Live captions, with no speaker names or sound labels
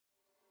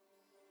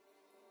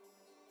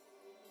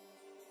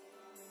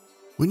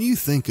When you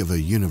think of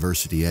a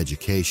university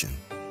education,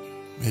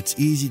 it's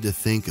easy to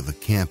think of a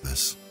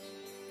campus,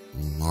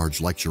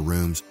 large lecture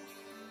rooms,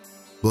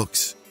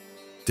 books,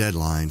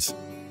 deadlines,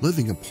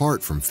 living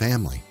apart from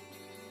family.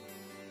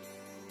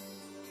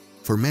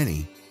 For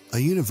many, a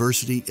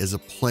university is a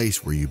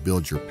place where you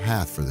build your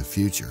path for the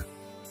future.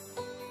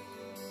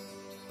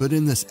 But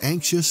in this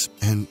anxious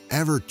and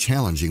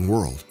ever-challenging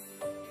world,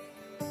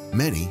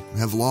 many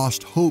have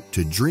lost hope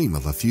to dream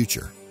of a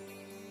future.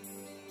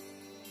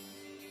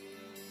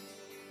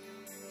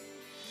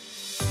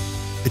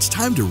 It's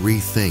time to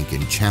rethink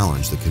and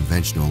challenge the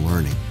conventional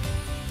learning.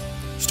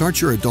 Start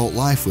your adult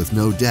life with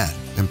no debt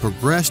and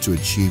progress to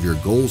achieve your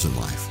goals in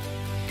life.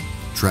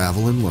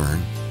 Travel and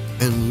learn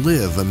and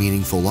live a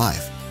meaningful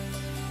life.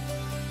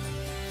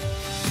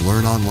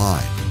 Learn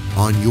online,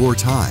 on your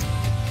time.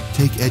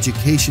 Take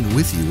education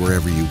with you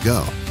wherever you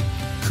go.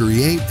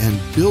 Create and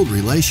build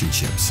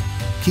relationships.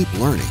 Keep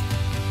learning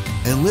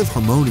and live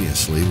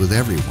harmoniously with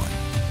everyone.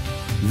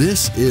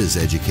 This is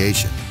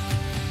education.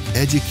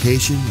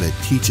 Education that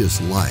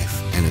teaches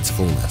life and its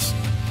fullness.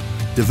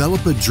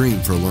 Develop a dream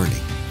for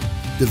learning.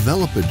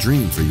 Develop a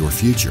dream for your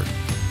future.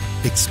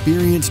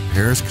 Experience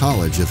Paris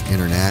College of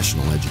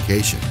International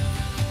Education.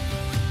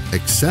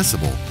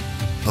 Accessible,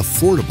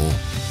 affordable,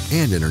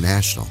 and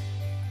international.